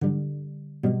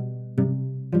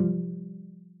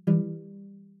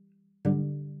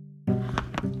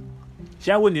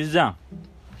现在问题是这样，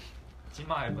今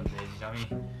麦的问题是啥物？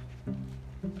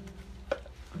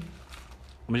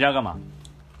我们现在干嘛？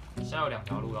现在有2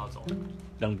条路要走，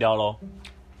两条咯，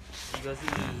一个是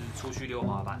出去溜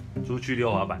滑板，出去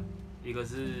溜滑板，一个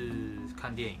是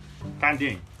看电影。看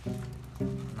电影，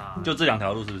那就这2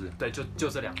条路是不是？对，就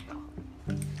这2条。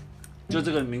就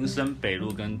这个民生北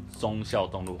路跟忠孝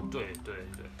东路。对，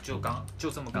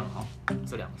就这么刚好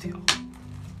这2条。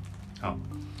好，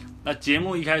那节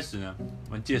目一开始呢，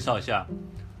我们介绍一下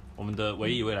我们的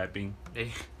唯一一位来宾，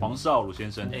黄少鲁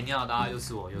先生。你好，大家又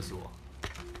是我。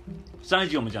上一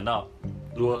集我们讲到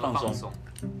如何放松，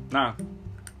那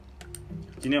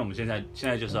今天我们现在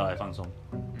就是要来放松。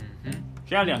现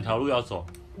在2条路要走，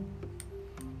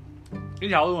一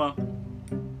条路呢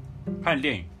看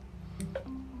电影，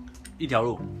一条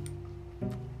路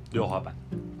溜滑板。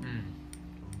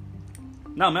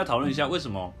那我们要讨论一下为什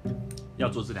么要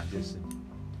做这2件事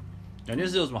，2件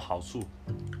事有什么好处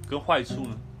跟坏处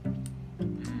呢？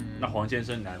那黄先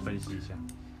生来分析一下。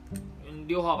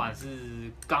溜滑板是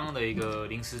刚的一个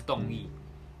临时动议，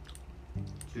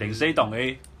临时动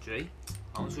议，觉得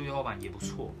好像出去溜滑板也不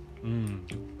错。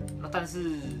那但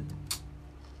是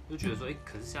就觉得说，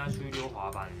可是现在出去溜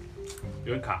滑板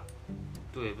有点卡。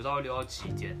对，不知道溜到几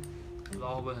点，不知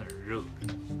道会不会很热。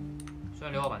虽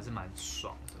然溜滑板是蛮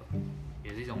爽的，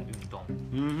也是一种运动。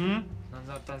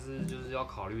但是就是要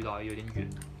考虑到有点远。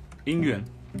姻缘。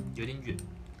有点远。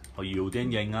有点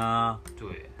远啊。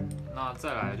对，那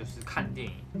再来就是看电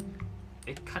影。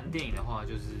看电影的话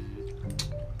就是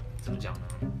怎么讲呢？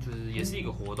就是也是一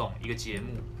个活动，一个节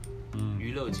目，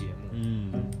娱乐节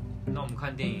目。那我们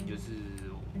看电影就是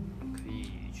可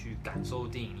以去感受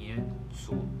电影里面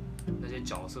那些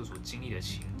角色所经历的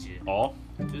情节。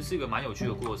就是一个蛮有趣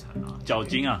的过程啊。脚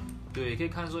筋啊。对，可以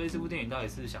看说，这部电影到底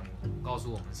是想告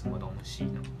诉我们什么东西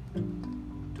呢？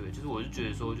对，就是我就觉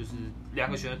得说，就是2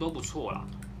个选的都不错啦，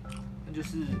那就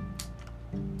是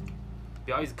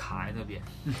不要一直卡在那边。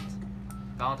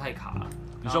刚刚太卡了。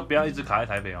你说不要一直卡在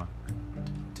台北吗？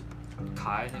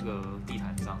卡在那个地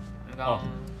毯上，因为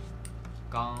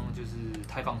刚就是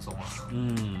太放松了。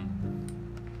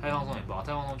太放松也不好，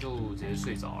太放松就直接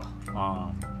睡着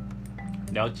了。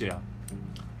了解啊。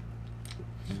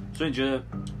所以你觉得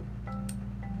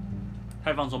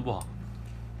太放松不好？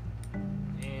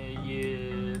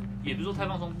也不是说太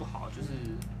放松不好，就是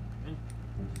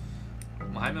我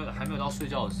们还没有到睡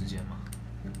觉的时间嘛。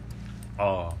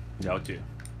了解。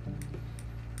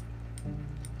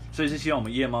所以是希望我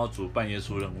们夜猫族半夜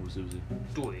出任务，是不是？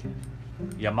对。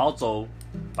夜猫族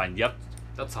半夜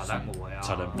要查单模呀。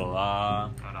查单模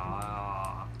啊。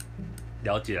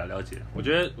了解了。我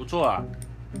觉得不错啊。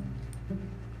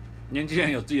年轻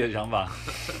人有自己的想法。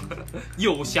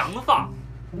有想法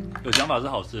是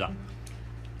好事啊。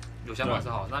有想法是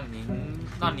好，那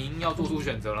您要做出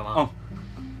选择了吗？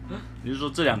你是说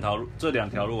这两条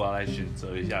路我要来选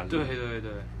择一下？对。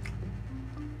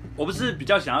我不是比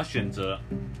较想要选择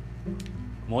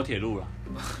摩铁路啦。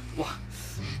哇，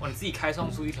你自己开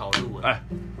创出一条路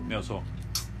没有错。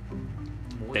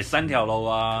得3条路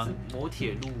啊。摩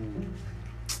铁路，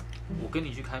我跟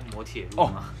你去开摩铁路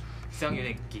吗？这样有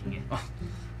点紧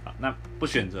那不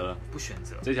选择。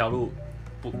这条路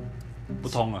不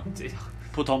通了。这条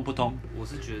扑通。我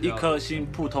是觉得一颗心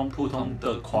扑通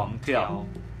的狂跳。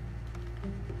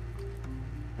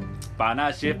把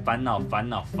那些烦恼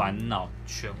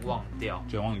全忘掉，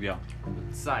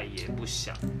再也不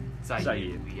想，再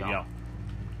也不要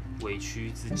委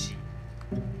屈自己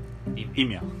一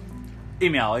秒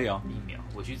而已哦。1秒，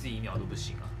委屈自己1秒都不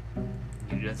行啊！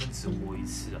你人生只活一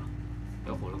次啊，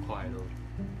要活得快乐。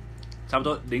差不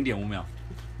多0.5秒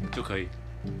就可以。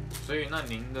所以那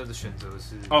您的选择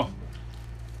是？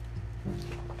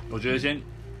我觉得先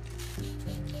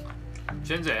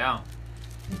怎样？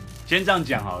先这样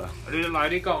讲好了。你讲，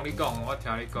我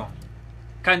听你讲。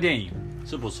看电影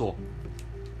是不错，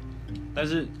但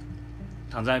是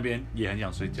躺在那边也很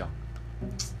想睡觉。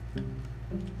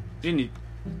因为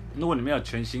如果你没有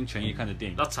全心全意看着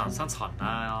电影，那场上惨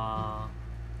啊！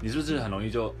你是不是很容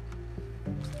易就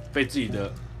被自己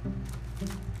的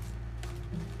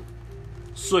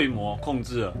睡魔控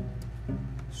制了？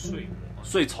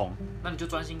睡虫？那你就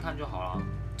专心看就好了。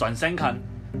转身看。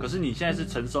可是你现在是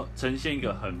呈现一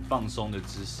个很放松的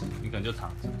姿势，你可能就躺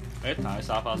着，躺在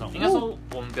沙发上。应该说，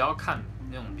我们不要看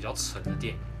那种比较沉的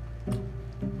电影，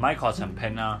买垮成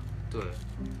片啊。对。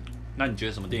那你觉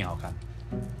得什么电影好看？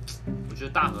我觉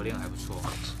得大河恋还不错。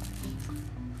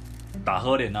大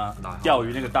河恋啊，钓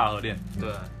鱼那个大河恋。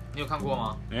对，你有看过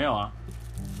吗？没有啊。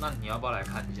那你要不要来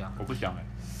看一下？我不想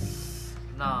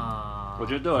那我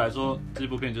觉得对我来说，这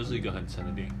部片就是一个很沉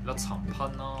的电影。要长喷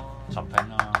哦。长喷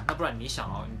啊！那不然你等一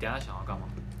下想要干嘛？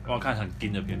我要看很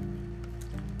惊的片。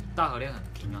大河恋很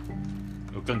惊啊。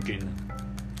有更惊的。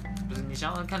不是你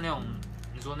想要看那种，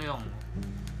你说那种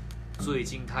最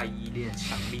近太依恋、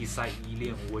强力赛依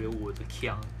恋，我有我的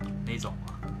腔那种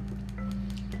吗？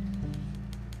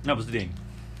那不是电影。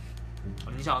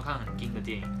你想要看很惊的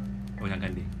电影？我想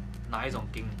看电影。哪一种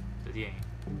惊的电影？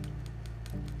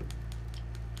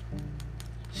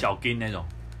小惊那种。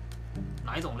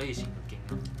哪一种类型的惊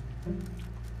啊？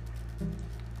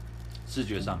视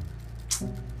觉上。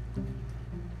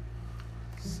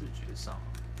视觉上。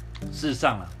世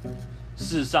上啊，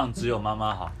世上只有妈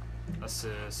妈好。世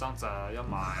上只有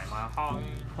妈妈好。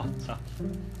我操！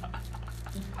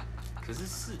可是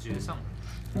视觉上，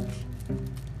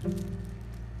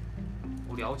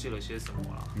我了解了些什么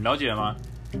啦？你了解了吗？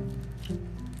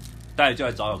待会就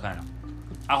来找我看了。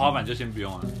滑板就先不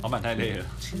用了，滑板太累了，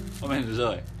外面很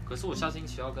热哎。可是我下星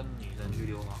期要跟女生去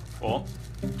溜滑。哦，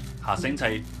下星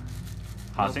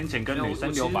期跟女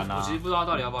生溜板啊。我其实不知道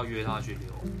到底要不要约她去溜，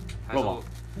还是我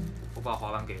把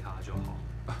滑板给她就好。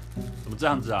怎么这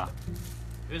样子啊？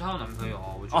因为她有男朋友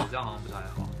啊，我觉得这样好像不太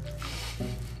好。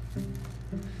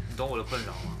你懂我的困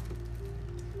扰吗？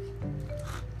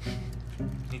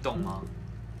你懂吗？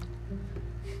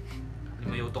你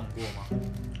们有懂过吗？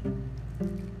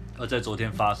而在昨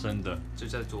天发生的，就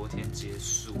在昨天结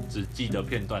束，只记得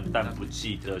片段，但不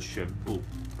记得全部。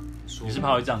你是怕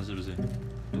怕会这样是不是？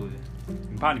对，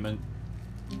你怕你们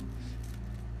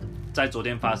在昨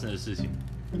天发生的事情，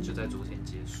就在昨天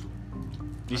结束。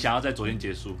你想要在昨天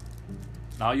结束，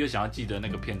然后又想要记得那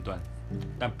个片段，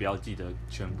但不要记得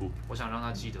全部。我想让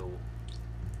他记得我。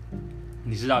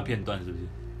你是他的片段是不是？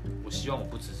我希望我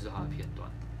不只是他的片段，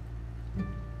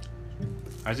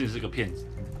还是你是个骗子？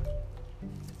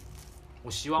我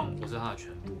希望我是他的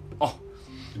全部。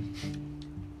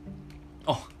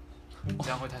哦，这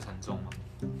样会太沉重吗？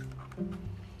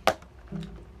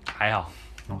还好，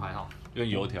还好。用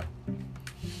油条，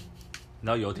你知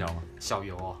道油条吗？小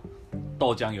油哦，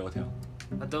豆浆油条。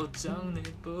豆浆离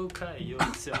不开油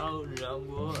条，让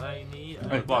我爱你。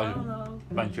不好意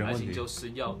思，版权问题。爱情就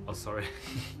是要，sorry，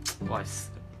 不好意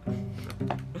思，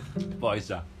不好意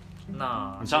思啊。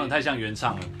那你唱的太像原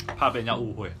唱了，怕被人家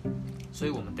误会。所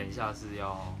以我们等一下是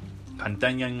要看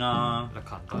单音啊，来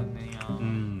看单音啊。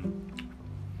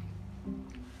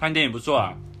看电影不错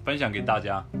啊，分享给大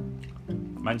家，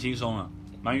蛮轻松的，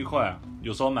蛮愉快啊，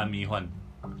有时候蛮迷幻的。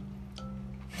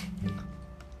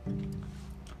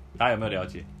大家有没有了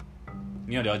解？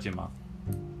你有了解吗？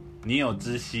你有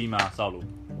知悉吗，少鲁？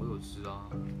我有知啊。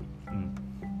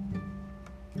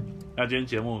那今天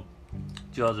节目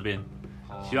就到这边，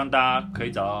希望大家可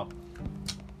以找到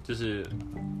就是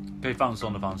可以放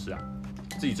松的方式啊，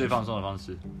自己最放松的方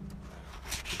式，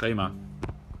可以吗？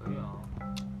可以啊。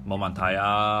某满台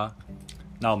啊，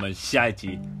那我们下一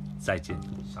集再见。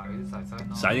下一集再见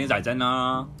啊。下一集再见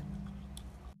啊。